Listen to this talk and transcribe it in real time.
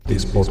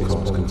This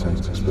podcast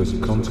contains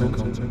explicit content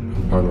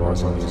and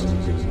polarizing views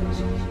and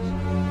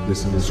opinions.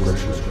 Listener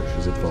discretion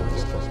is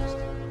advised.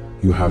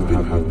 You have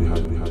been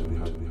warned.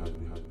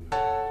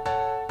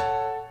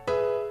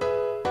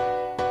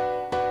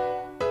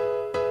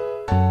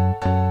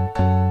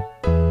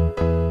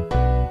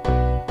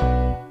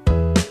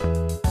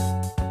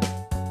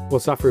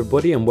 What's up,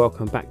 everybody, and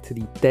welcome back to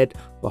the Dead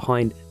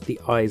Behind the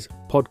Eyes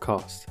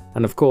podcast.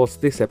 And of course,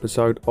 this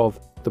episode of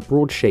The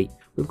Broadsheet.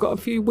 We've got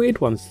a few weird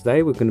ones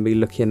today. We're going to be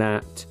looking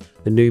at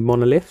the new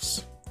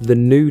monoliths, the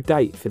new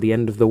date for the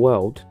end of the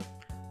world,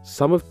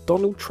 some of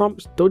Donald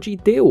Trump's dodgy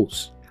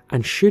deals,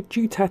 and should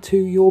you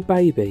tattoo your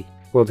baby?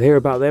 Well, to hear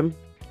about them,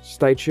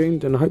 stay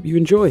tuned and I hope you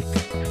enjoy.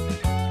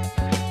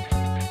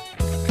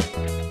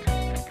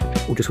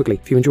 Just quickly,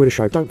 if you enjoy the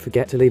show, don't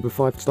forget to leave a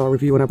 5-star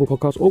review on Apple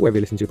Podcasts or wherever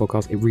you listen to your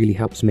podcast. It really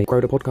helps me grow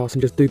the podcast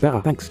and just do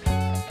better. Thanks.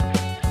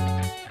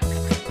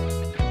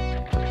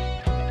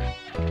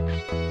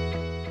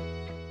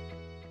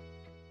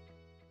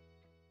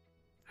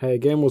 Hey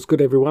again, what's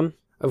good, everyone?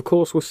 Of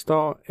course, we'll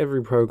start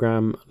every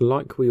program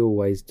like we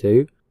always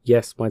do.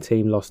 Yes, my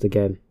team lost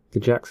again.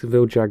 The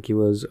Jacksonville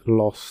Jaguars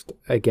lost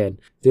again.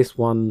 This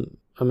one,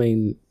 I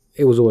mean,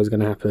 it was always going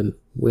to happen.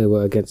 We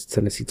were against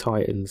Tennessee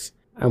Titans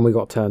and we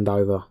got turned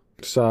over.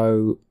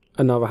 So,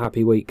 another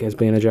happy week as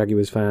being a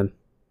Jaguars fan.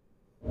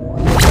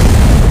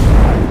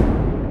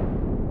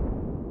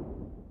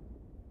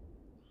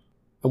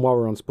 And while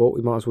we're on sport,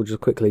 we might as well just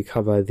quickly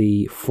cover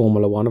the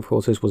Formula 1. Of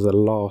course, this was the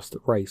last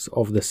race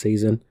of the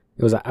season.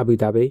 It was at Abu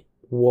Dhabi.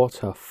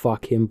 What a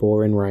fucking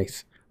boring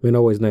race. I mean, I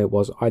always knew it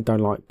was. I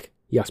don't like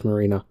Yas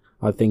Marina.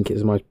 I think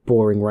it's the most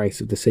boring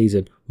race of the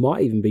season.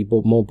 Might even be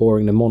more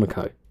boring than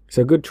Monaco. It's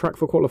a good track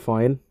for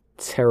qualifying,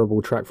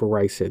 terrible track for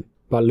racing.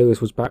 But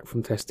Lewis was back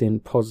from testing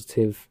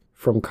positive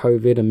from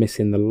COVID and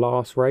missing the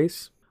last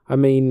race. I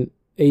mean,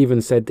 he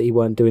even said that he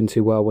weren't doing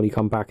too well when he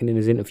come back, and in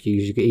his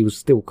interviews, he was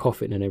still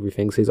coughing and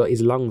everything. So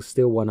his lungs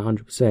still weren't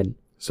 100%.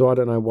 So I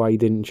don't know why he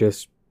didn't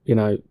just,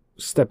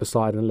 step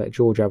aside and let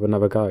George have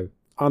another go.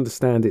 I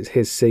understand it's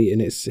his seat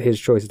and it's his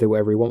choice to do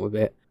whatever he wants with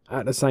it.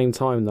 At the same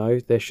time, though,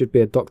 there should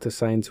be a doctor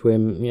saying to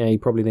him, he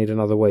probably need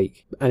another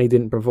week. And he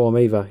didn't perform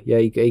either. Yeah,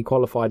 he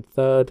qualified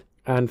third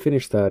and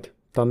finished third.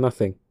 Done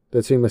nothing.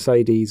 The two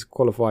Mercedes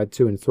qualified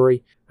 2 and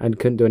 3 and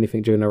couldn't do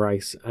anything during the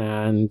race.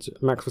 And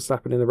Max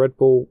Verstappen in the Red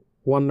Bull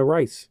won the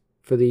race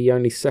for the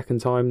only second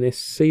time this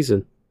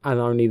season. And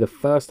only the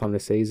first time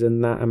this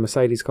season that a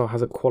Mercedes car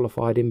hasn't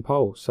qualified in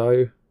pole.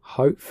 So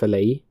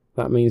hopefully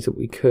that means that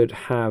we could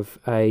have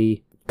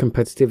a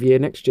competitive year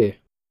next year.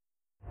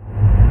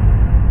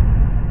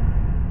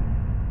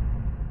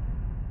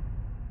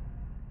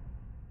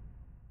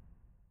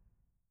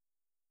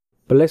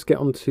 But let's get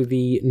on to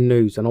the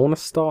news, and I want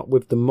to start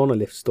with the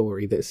monolith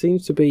story that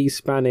seems to be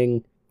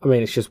spanning,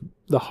 it's just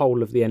the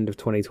whole of the end of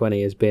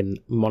 2020 has been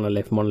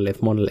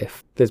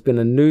monolith. There's been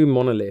a new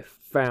monolith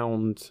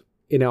found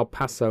in El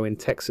Paso in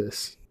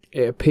Texas.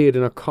 It appeared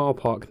in a car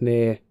park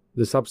near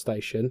the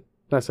substation.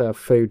 That's a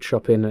food,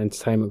 shopping, and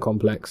entertainment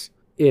complex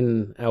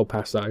in El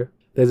Paso.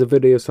 There's a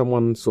video of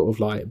someone sort of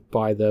like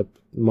by the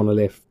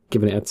monolith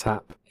giving it a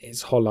tap.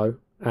 It's hollow,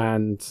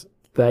 and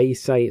they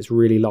say it's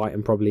really light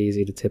and probably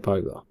easy to tip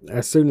over.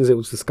 As soon as it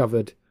was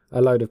discovered,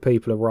 a load of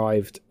people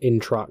arrived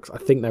in trucks, I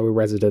think they were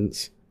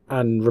residents,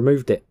 and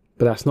removed it.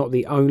 But that's not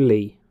the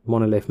only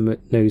monolith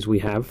news we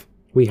have.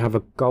 We have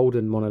a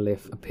golden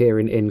monolith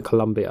appearing in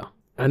Colombia.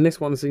 And this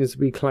one seems to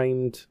be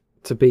claimed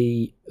to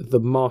be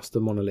the master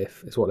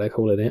monolith, is what they're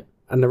calling it.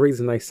 And the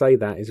reason they say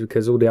that is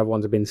because all the other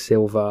ones have been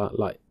silver,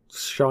 like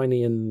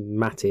shiny and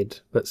matted,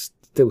 but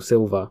still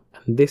silver.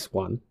 And this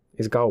one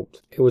is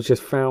gold. It was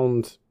just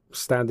found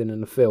standing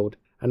in the field,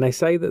 and they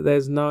say that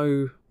there's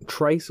no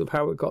trace of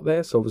how it got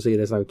there, so obviously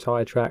there's no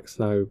tyre tracks,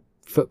 no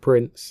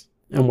footprints,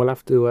 and we'll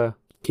have to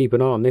keep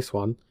an eye on this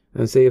one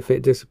and see if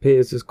it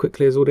disappears as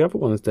quickly as all the other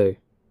ones do.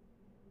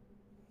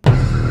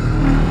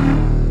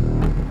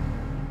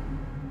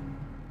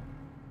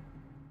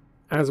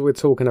 As we're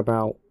talking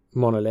about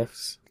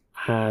monoliths,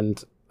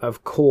 and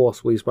of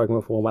course we've spoken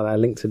before about that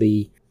link to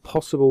the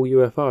possible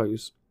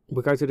UFOs,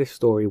 we'll go to this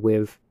story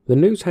with the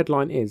news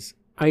headline is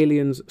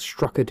aliens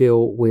struck a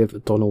deal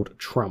with Donald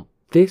Trump.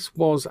 This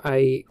was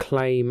a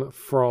claim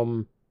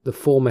from the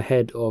former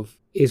head of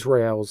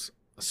Israel's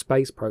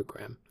space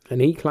program, and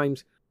he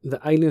claims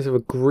that aliens have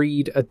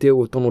agreed a deal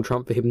with Donald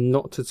Trump for him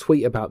not to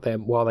tweet about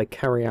them while they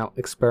carry out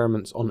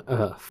experiments on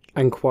Earth.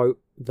 And quote,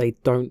 they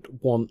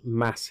don't want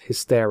mass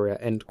hysteria,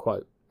 end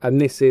quote.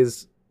 And this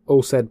is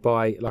all said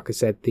by, like I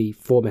said, the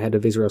former head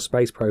of Israel's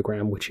space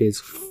program, which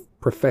is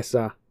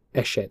Professor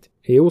Eshed.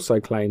 He also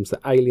claims that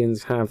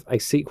aliens have a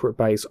secret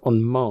base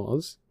on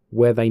Mars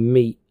where they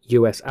meet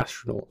US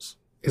astronauts.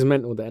 It's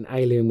mental that an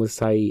alien would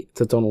say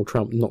to Donald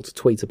Trump not to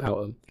tweet about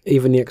them.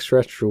 Even the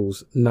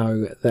extraterrestrials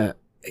know that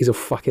he's a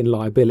fucking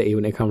liability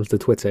when it comes to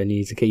Twitter and you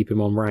need to keep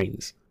him on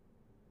reins.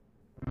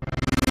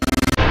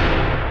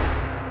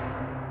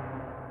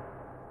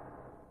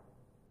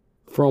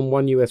 From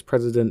one US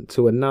president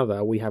to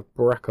another, we have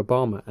Barack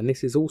Obama, and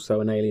this is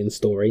also an alien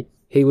story.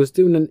 He was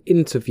doing an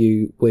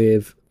interview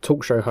with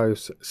talk show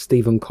host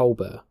Stephen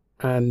Colbert,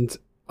 and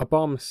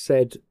Obama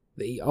said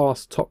that he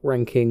asked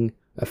top-ranking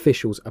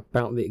officials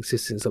about the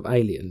existence of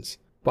aliens,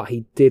 but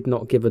he did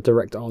not give a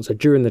direct answer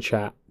during the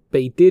chat,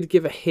 but he did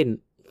give a hint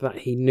that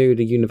he knew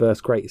the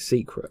universe's greatest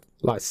secret.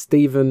 Like,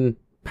 Stephen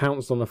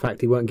pounced on the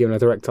fact he weren't given a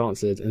direct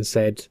answer and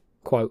said,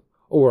 quote,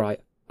 "Alright,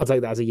 I'll take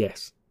that as a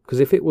yes.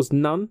 Because if it was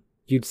none,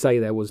 you'd say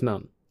there was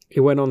none." He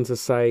went on to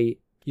say,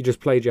 "You just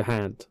played your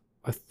hand.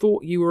 I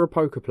thought you were a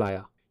poker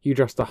player. You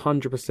just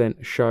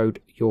 100% showed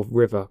your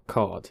river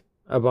card."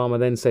 Obama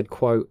then said,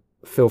 quote,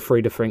 "Feel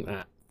free to think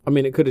that." I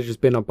mean, it could have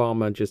just been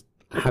Obama just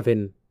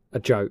having a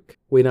joke.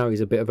 We know he's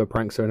a bit of a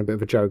prankster and a bit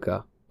of a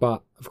joker.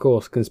 But, of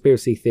course,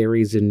 conspiracy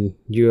theories and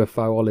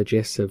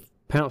UFOologists have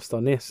pounced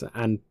on this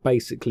and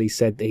basically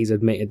said that he's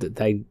admitted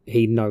that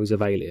he knows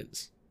of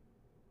aliens.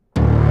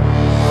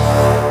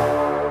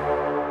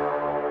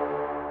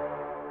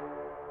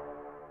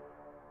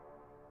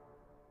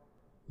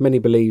 Many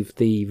believe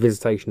the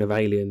visitation of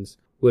aliens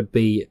would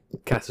be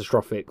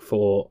catastrophic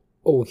for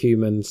all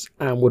humans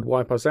and would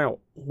wipe us out,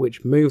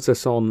 which moves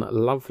us on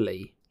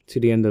lovely to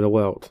the end of the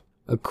world.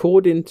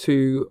 According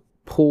to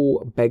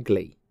Paul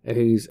Begley,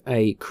 who's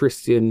a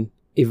Christian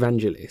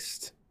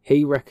evangelist,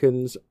 he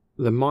reckons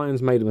the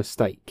Mayans made a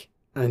mistake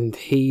and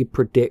he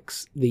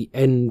predicts the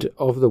end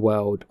of the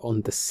world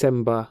on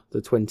December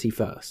the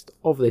 21st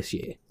of this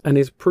year. And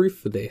his proof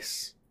for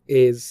this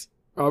is,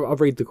 I'll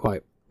read the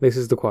quote. This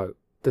is the quote.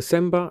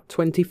 "December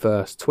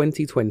 21st,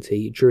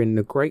 2020, during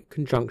the Great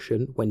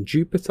Conjunction when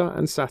Jupiter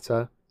and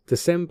Saturn,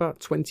 December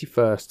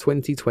 21st,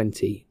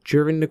 2020,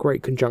 during the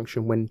Great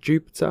Conjunction when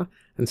Jupiter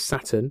and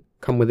Saturn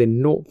come within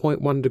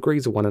 0.1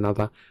 degrees of one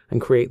another and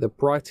create the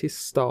brightest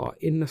star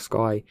in the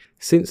sky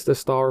since the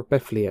Star of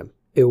Bethlehem.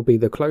 It will be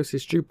the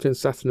closest Jupiter and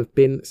Saturn have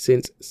been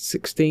since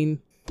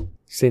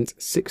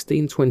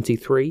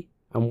 1623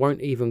 and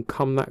won't even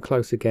come that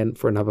close again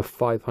for another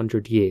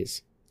 500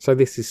 years. So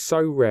this is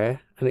so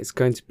rare, and it's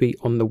going to be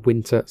on the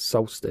winter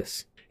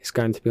solstice. It's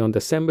going to be on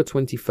December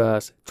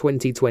 21st,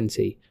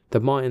 2020.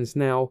 The Mayans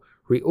now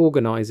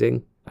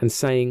reorganizing and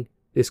saying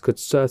this could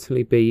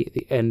certainly be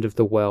the end of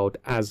the world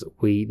as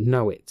we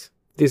know it."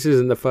 This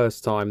isn't the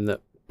first time that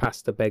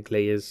Pastor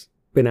Begley has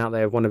been out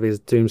there with one of his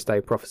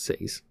doomsday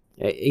prophecies.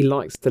 He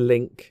likes to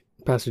link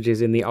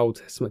passages in the Old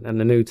Testament and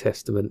the New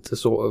Testament to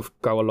sort of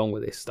go along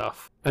with this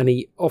stuff. And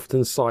he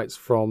often cites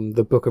from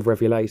the Book of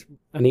Revelation.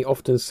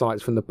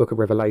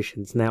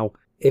 Now,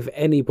 if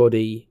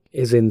anybody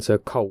is into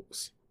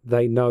cults,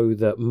 they know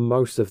that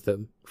most of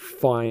them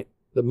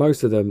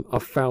are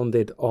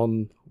founded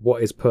on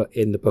what is put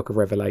in the Book of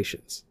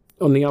Revelations.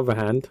 On the other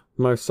hand,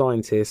 most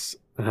scientists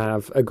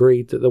have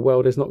agreed that the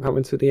world is not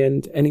coming to the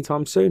end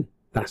anytime soon.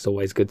 That's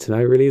always good to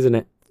know, really, isn't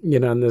it? You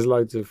know, and there's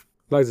loads of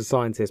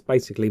scientists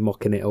basically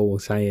mocking it all,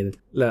 saying,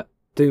 look,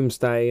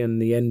 doomsday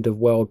and the end of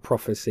world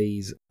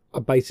prophecies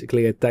are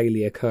basically a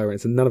daily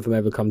occurrence and none of them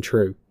ever come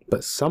true.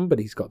 But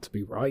somebody's got to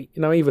be right.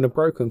 You know, even a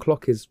broken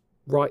clock is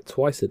right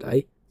twice a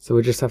day. So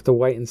we'll just have to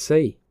wait and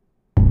see.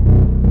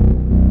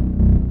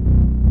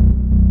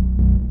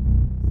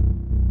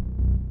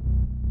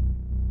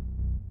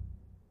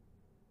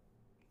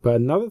 But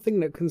another thing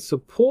that can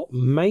support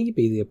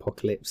maybe the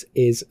apocalypse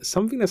is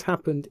something that's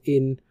happened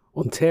in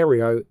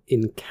Ontario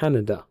in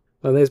Canada.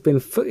 Now, there's been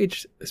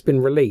footage that's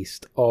been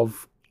released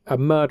of a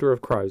murder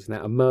of crows.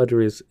 Now, a murder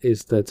is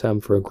the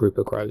term for a group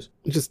of crows,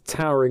 just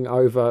towering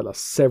over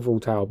several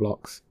tower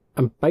blocks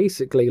and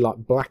basically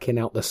blacking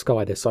out the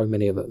sky. There's so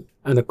many of them.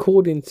 And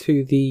according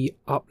to the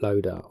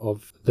uploader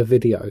of the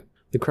video,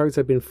 the crows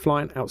have been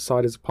flying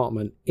outside his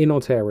apartment in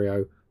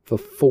Ontario for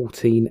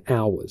 14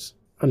 hours.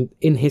 And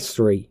in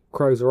history,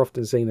 crows are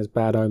often seen as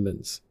bad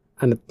omens,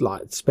 and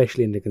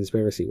especially in the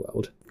conspiracy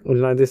world. You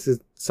know,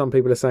 some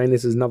people are saying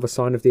this is another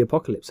sign of the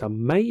apocalypse. So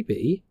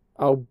maybe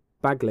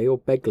Begley,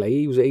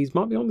 he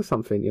might be onto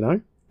something. You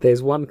know,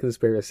 there's one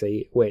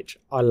conspiracy which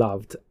I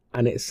loved,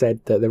 and it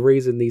said that the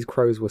reason these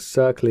crows were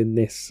circling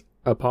this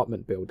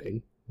apartment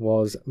building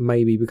was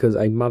maybe because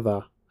a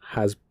mother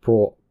has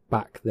brought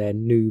back their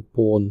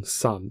newborn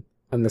son,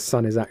 and the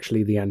son is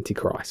actually the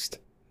Antichrist.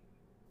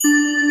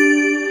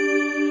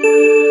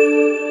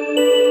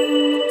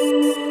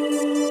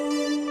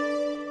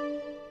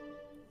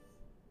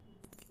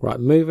 Right,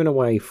 moving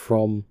away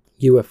from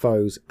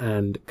UFOs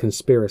and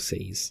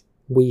conspiracies,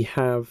 we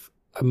have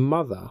a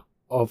mother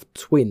of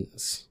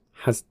twins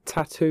has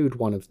tattooed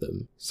one of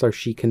them so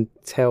she can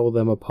tell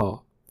them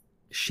apart.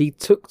 She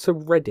took to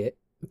Reddit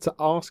to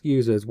ask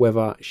users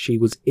whether she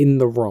was in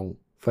the wrong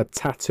for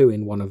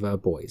tattooing one of her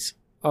boys,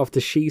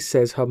 after she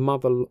says her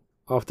mother-in-law,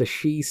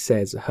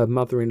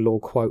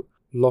 quote,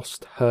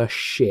 lost her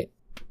shit.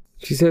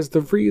 She says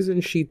the reason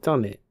she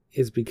done it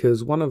is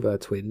because one of her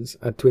twins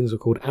were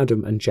called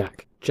Adam and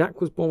Jack.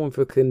 Jack was born with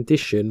a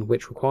condition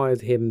which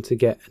required him to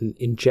get an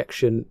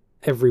injection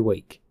every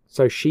week.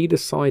 So she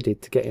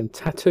decided to get him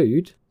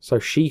tattooed so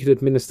she could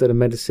administer the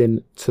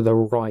medicine to the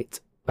right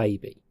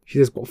baby. She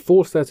says what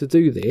forced her to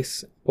do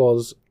this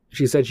was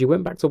She said she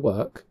went back to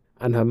work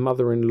and her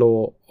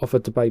mother-in-law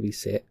offered to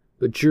babysit,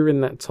 but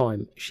during that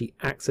time she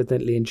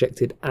accidentally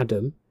injected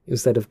Adam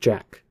instead of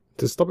Jack.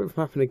 To stop it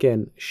from happening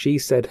again, she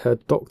said her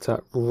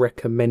doctor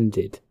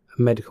recommended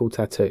a medical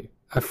tattoo.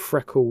 A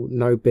freckle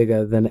no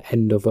bigger than the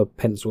end of a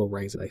pencil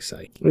eraser, they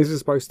say. This is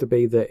supposed to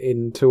be that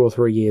in 2 or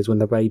 3 years, when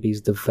the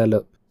babies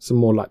develop some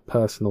more like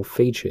personal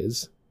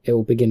features, it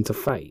will begin to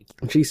fade.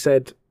 And she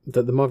said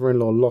that the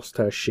mother-in-law lost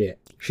her shit.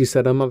 She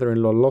said her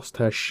mother-in-law lost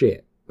her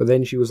shit, but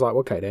then she was like,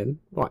 okay then,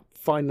 right,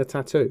 find the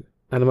tattoo.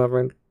 And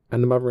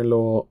the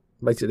mother-in-law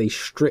basically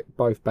stripped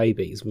both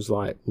babies, was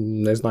like,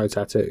 there's no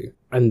tattoo.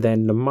 And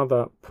then the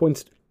mother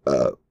pointed,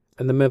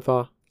 and the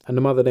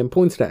mother then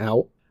pointed it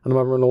out, and the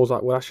mother-in-law was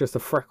like, well, that's just a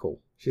freckle.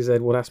 She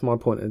said, well, that's my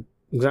point.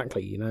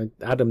 Exactly, you know,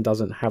 Adam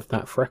doesn't have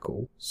that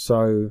freckle,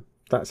 so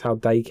that's how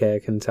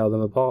daycare can tell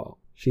them apart.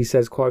 She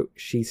says, quote,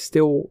 she's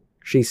still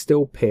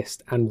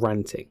pissed and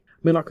ranting. I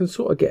mean, I can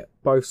sort of get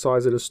both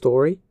sides of the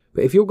story,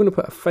 but if you're going to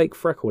put a fake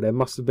freckle, there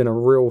must have been a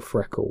real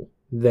freckle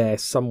there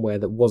somewhere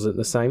that wasn't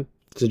the same,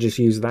 to just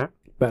use that.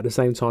 But at the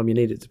same time, you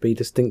need it to be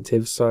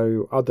distinctive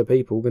so other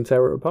people can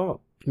tear it apart.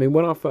 I mean,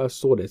 when I first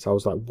saw this, I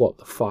was like, what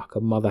the fuck?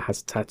 A mother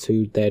has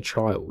tattooed their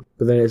child.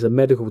 But then it's a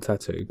medical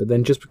tattoo. But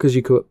then just because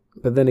you put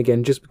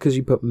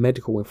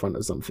medical in front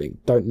of something,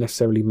 don't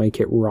necessarily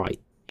make it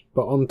right.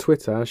 But on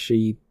Twitter,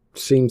 she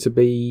seemed to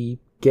be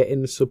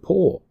getting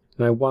support.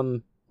 Now,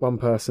 one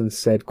person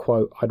said,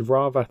 quote, I'd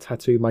rather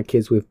tattoo my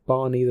kids with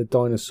Barney the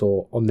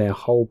dinosaur on their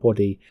whole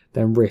body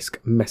than risk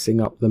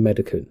messing up the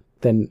medication.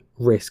 And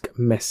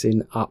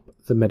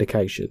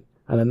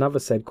another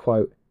said,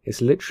 quote, it's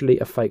literally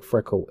a fake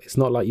freckle. It's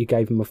not like you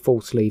gave him a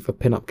full sleeve for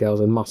pin-up girls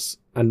and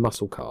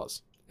muscle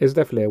cars. It's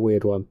definitely a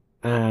weird one.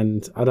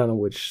 And I don't know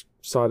which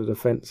side of the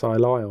fence I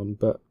lie on,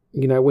 but,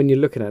 you know, when you're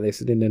looking at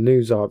this in the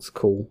news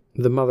article,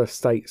 the mother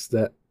states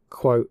that,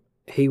 quote,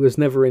 he was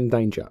never in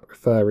danger,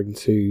 referring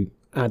to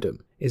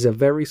Adam, is a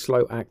very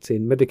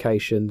slow-acting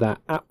medication that,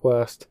 at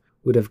worst,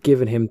 would have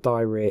given him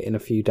diarrhea in a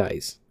few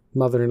days.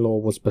 Mother-in-law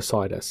was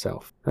beside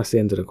herself. That's the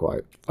end of the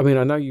quote. I mean,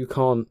 I know you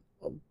can't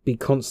be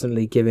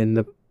constantly giving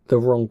the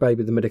wrong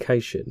baby the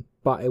medication,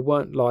 but it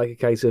weren't like a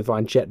case of if I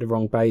inject the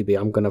wrong baby,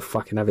 I'm going to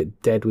fucking have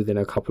it dead within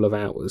a couple of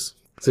hours.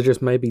 So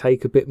just maybe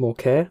take a bit more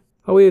care.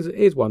 Oh,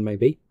 here's one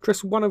maybe.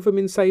 Dress one of them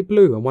in, say,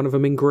 blue and one of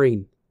them in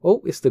green.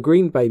 Oh, it's the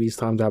green baby's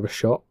time to have a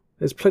shot.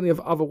 There's plenty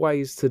of other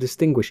ways to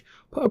distinguish.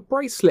 Put a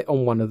bracelet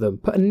on one of them.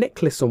 Put a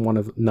necklace on one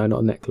of them. No,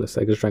 not a necklace.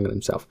 They could strangle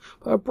themselves.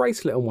 Put a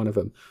bracelet on one of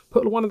them.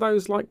 Put one of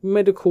those, like,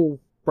 medical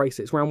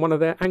bracelets around one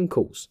of their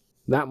ankles.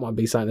 That might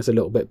be something that's a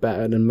little bit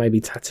better than maybe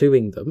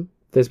tattooing them.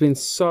 There's been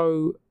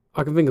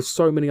I can think of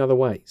so many other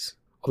ways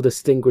of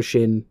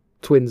distinguishing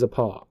twins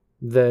apart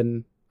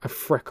than a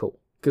freckle.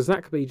 Because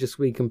that could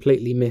be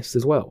completely missed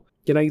as well.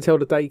 You know, you tell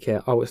the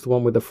daycare, oh, it's the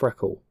one with the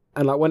freckle.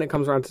 And like when it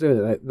comes around to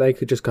doing it, they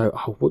could just go,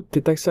 oh, what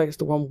did they say? It's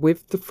the one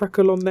with the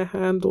freckle on their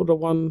hand or the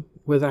one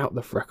without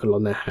the freckle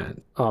on their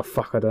hand? Oh,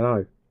 fuck, I don't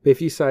know. But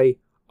if you say,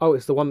 oh,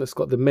 it's the one that's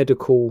got the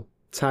medical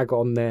tag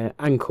on their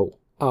ankle.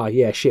 Ah,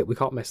 yeah, shit, we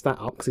can't mess that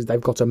up because they've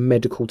got a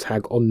medical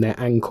tag on their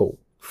ankle.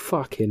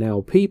 Fucking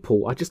hell,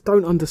 people, I just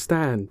don't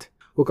understand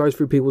what goes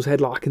through people's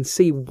head. Like, I can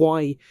see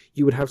why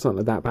you would have something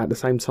like that, but at the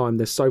same time,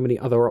 there's so many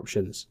other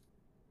options.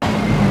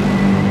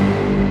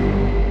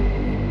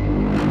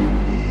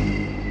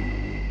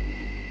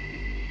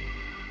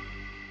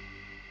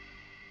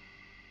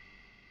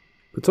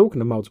 But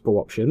talking of multiple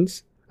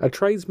options, a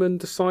tradesman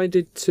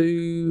decided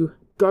to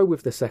go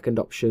with the second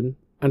option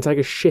and take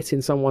a shit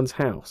in someone's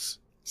house.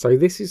 So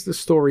this is the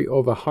story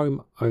of a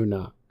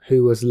homeowner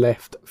who was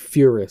left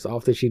furious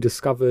after she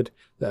discovered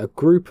that a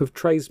group of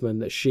tradesmen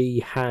that she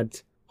had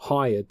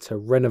hired to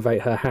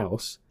renovate her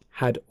house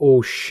had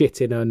all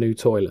shit in her new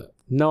toilet.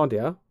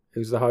 Nadia,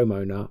 who's the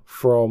homeowner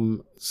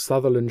from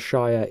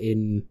Sutherlandshire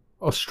in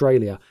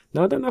Australia.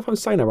 Now, I don't know if I'm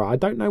saying that right. I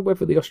don't know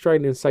whether the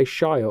Australians say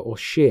shire or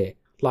shear.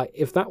 Like,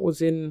 if that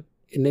was in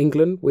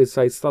England, we'd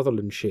say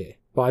Sutherlandshire.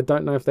 But I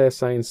don't know if they're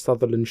saying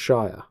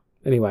Sutherlandshire.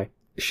 Anyway,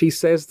 she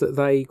says that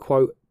they,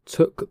 quote,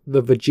 took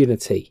the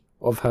virginity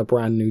of her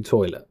brand new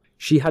toilet.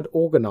 She had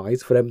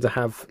organised for them to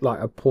have like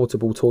a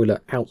portable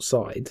toilet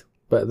outside,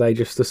 but they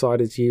just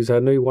decided to use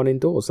her new one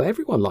indoors. So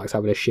everyone likes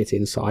having a shit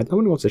inside. No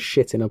one wants a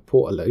shit in a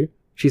portaloo.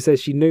 She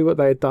says she knew what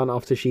they had done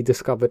after she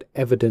discovered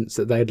evidence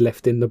that they had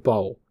left in the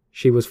bowl.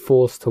 She was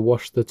forced to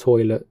wash the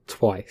toilet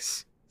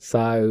twice.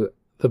 So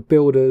the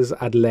builders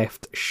had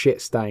left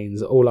shit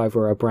stains all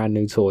over her brand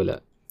new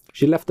toilet.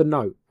 She left a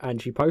note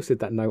and she posted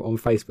that note on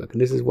Facebook,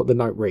 and this is what the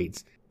note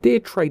reads. Dear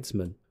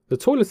tradesman, the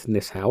toilets in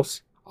this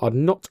house are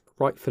not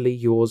rightfully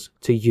yours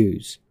to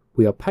use.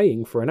 We are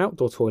paying for an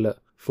outdoor toilet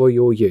for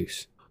your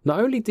use. Not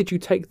only did you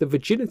take the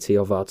virginity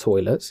of our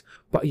toilets,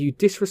 but you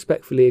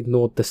disrespectfully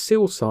ignored the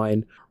seal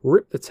sign,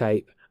 ripped the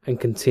tape, and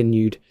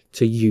continued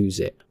to use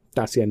it.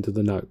 That's the end of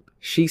the note.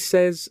 She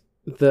says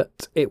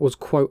that it was,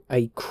 quote,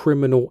 a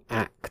criminal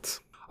act.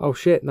 Oh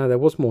shit, no, there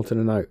was more to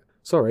the note.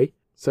 Sorry.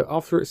 So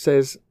after it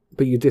says,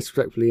 but you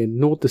disrespectfully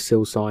ignored the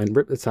seal sign,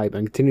 ripped the tape,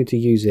 and continued to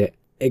use it,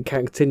 it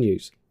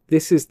continues.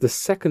 This is the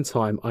second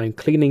time I'm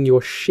cleaning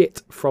your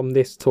shit from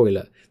this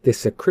toilet. This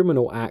is a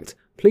criminal act.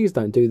 Please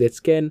don't do this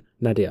again.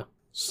 Nadia,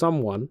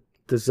 someone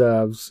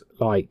deserves,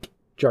 like,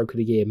 joke of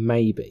the year,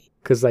 maybe,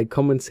 because they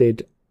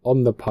commented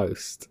on the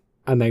post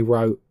and they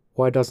wrote,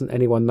 why doesn't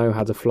anyone know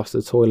how to floss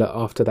the toilet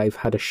after they've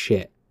had a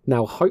shit?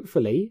 Now,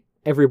 hopefully,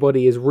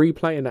 everybody is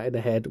replaying that in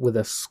their head with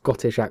a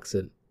Scottish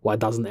accent. Why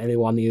doesn't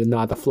anyone know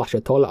how to flush a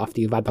toilet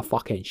after you've had the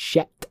fucking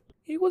shit?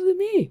 It wasn't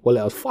me. Well,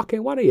 it was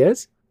fucking one of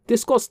yours.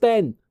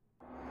 Disgusting.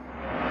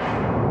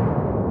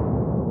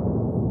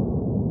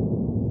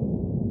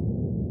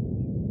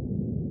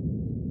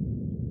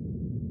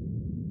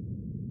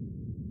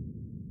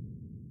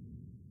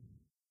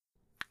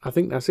 I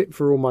think that's it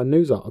for all my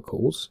news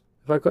articles.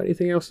 Have I got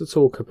anything else to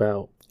talk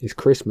about? It's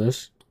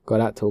Christmas. Got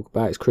that to talk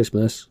about. It's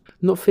Christmas.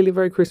 Not feeling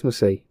very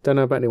Christmassy. Don't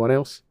know about anyone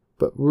else,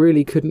 but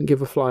really couldn't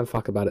give a flying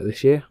fuck about it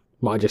this year.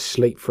 Might just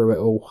sleep through it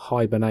all.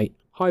 Hibernate.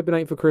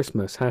 Hibernate for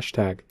Christmas.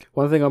 Hashtag.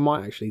 One thing I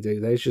might actually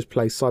do though is just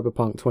play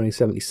Cyberpunk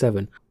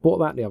 2077. Bought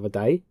that the other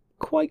day.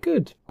 Quite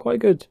good. Quite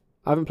good.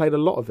 I haven't played a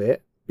lot of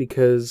it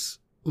because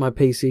my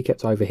PC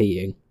kept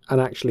overheating and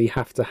actually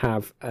have to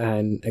have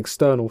an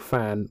external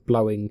fan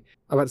blowing.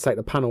 I've had to take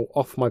the panel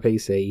off my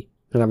PC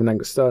and have an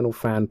external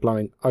fan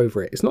blowing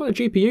over it. It's not the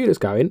GPU that's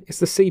going, it's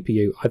the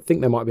CPU. I think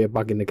there might be a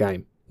bug in the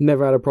game.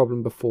 Never had a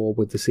problem before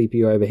with the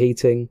CPU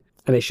overheating,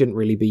 and it shouldn't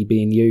really be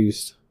being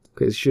used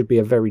because it should be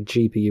a very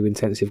GPU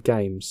intensive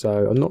game,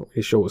 so I'm not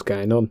really sure what's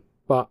going on.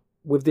 But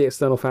with the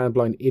external fan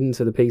blowing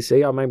into the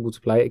PC, I'm able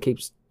to play it. It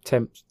keeps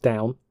temps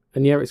down,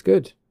 and yeah, it's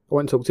good. I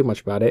won't talk too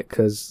much about it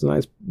because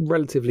it's a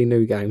relatively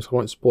new game, so I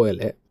won't spoil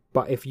it.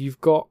 But if you've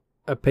got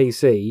a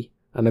PC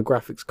and a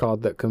graphics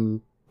card that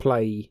can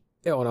play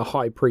it on a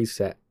high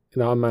preset,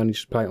 I'm only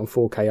just playing it on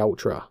 4K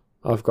Ultra.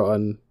 I've got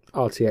an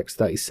RTX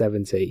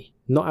 3070.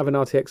 Not having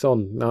RTX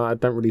on, no, I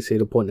don't really see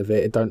the point of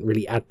it. It don't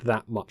really add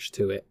that much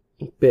to it.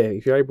 But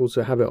if you're able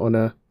to have it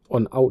on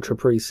Ultra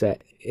preset,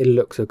 it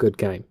looks a good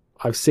game.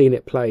 I've seen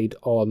it played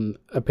on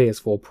a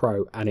PS4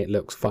 Pro and it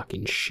looks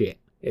fucking shit.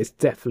 It's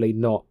definitely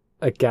not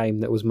a game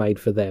that was made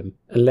for them.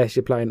 Unless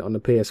you're playing it on the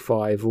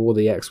PS5 or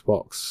the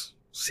Xbox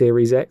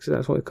Series X,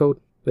 that's what it's called.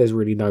 There's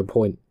really no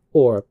point.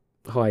 Or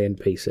a high-end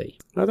PC.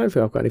 I don't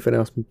think I've got anything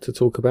else to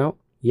talk about.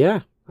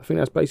 Yeah, I think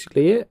that's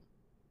basically it.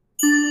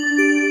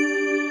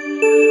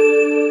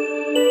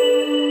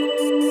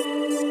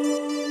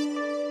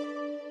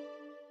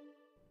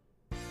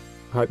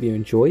 I hope you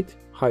enjoyed.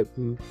 Hope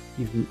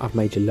I've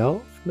made you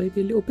laugh,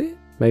 maybe a little bit.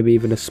 Maybe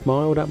even a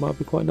smile, that might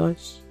be quite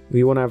nice. If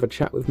you want to have a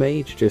chat with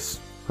me, just,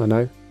 I don't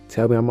know,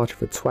 tell me how much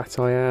of a twat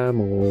I am,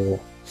 or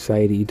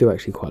say that you do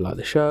actually quite like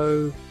the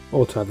show,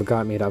 or to have a go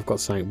at me that I've got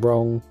something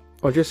wrong,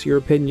 or just your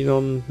opinion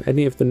on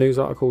any of the news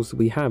articles that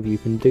we have, you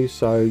can do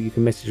so. You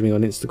can message me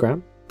on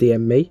Instagram, DM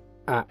me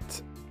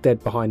at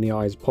Dead Behind the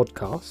Eyes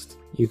Podcast.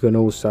 You can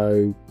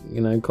also,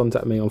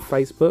 contact me on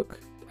Facebook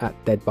at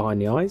Dead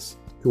Behind the Eyes.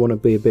 If you want to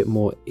be a bit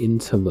more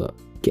intimate,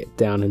 get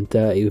down and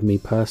dirty with me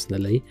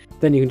personally,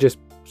 then you can just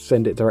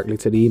send it directly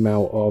to the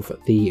email of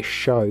the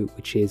show,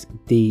 which is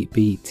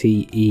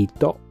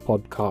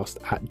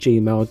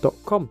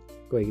dbte.podcast@gmail.com.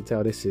 Well, you can tell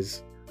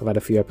I've had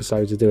a few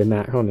episodes of doing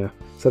that, haven't you?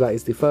 So that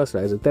is the first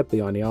letters of Dead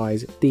Behind the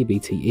Eyes,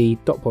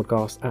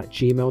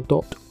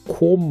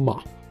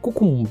 dbte.podcast@gmail.com.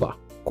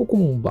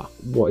 Cucumba.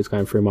 What is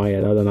going through my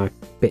head? I don't know.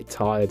 Bit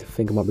tired. I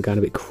think I might be going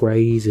a bit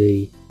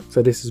crazy.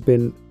 So this has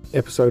been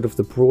episode of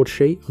The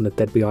Broadsheet on the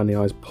Dead Behind the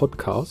Eyes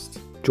podcast.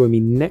 Join me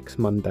next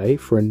Monday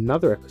for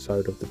another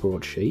episode of The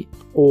Broadsheet,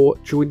 or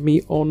join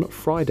me on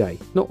Friday.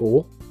 Not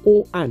or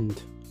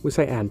and. We'll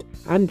say and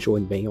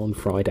join me on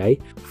Friday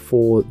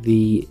for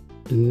the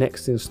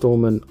next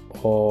installment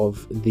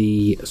of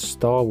the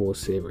Star Wars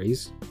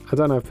series. I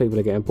don't know if people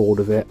are getting bored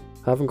of it.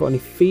 I haven't got any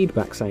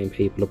feedback saying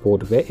people are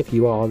bored of it. If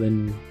you are,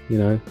 then,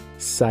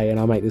 say, and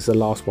I'll make this the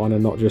last one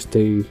and not just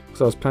do...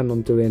 So I was planning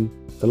on doing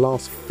the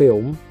last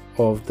film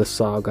of the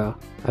saga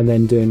and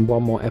then doing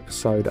one more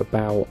episode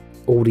about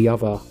all the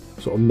other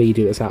sort of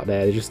media that's out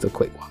there, just a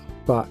quick one.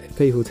 But if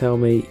people tell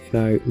me,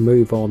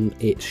 move on,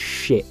 it's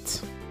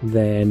shit,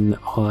 then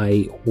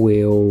I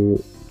will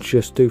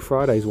just do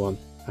Friday's one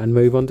and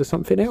move on to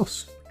something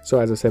else. So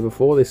as I said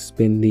before, this has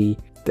been the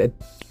Dead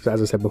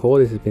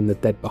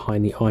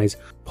Behind the Eyes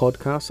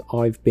podcast.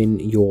 I've been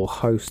your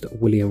host,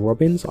 William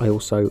Robbins. I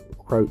also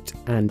wrote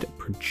and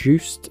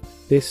produced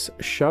this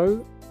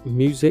show.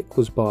 Music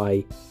was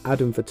by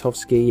Adam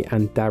Vitovsky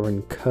and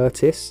Darren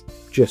Curtis.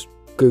 Just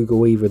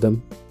Google either of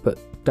them, but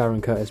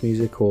Darren Curtis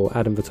music or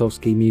Adam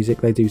Vitovsky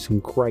music. They do some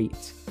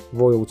great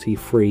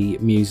royalty-free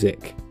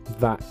music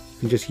that you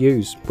can just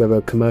use, whether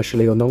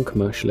commercially or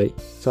non-commercially.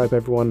 So I hope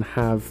everyone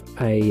have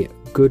a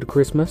good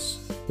Christmas,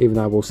 even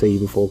though we'll see you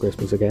before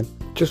Christmas again.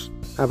 Just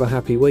have a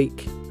happy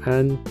week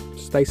and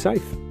stay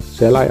safe.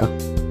 See you later.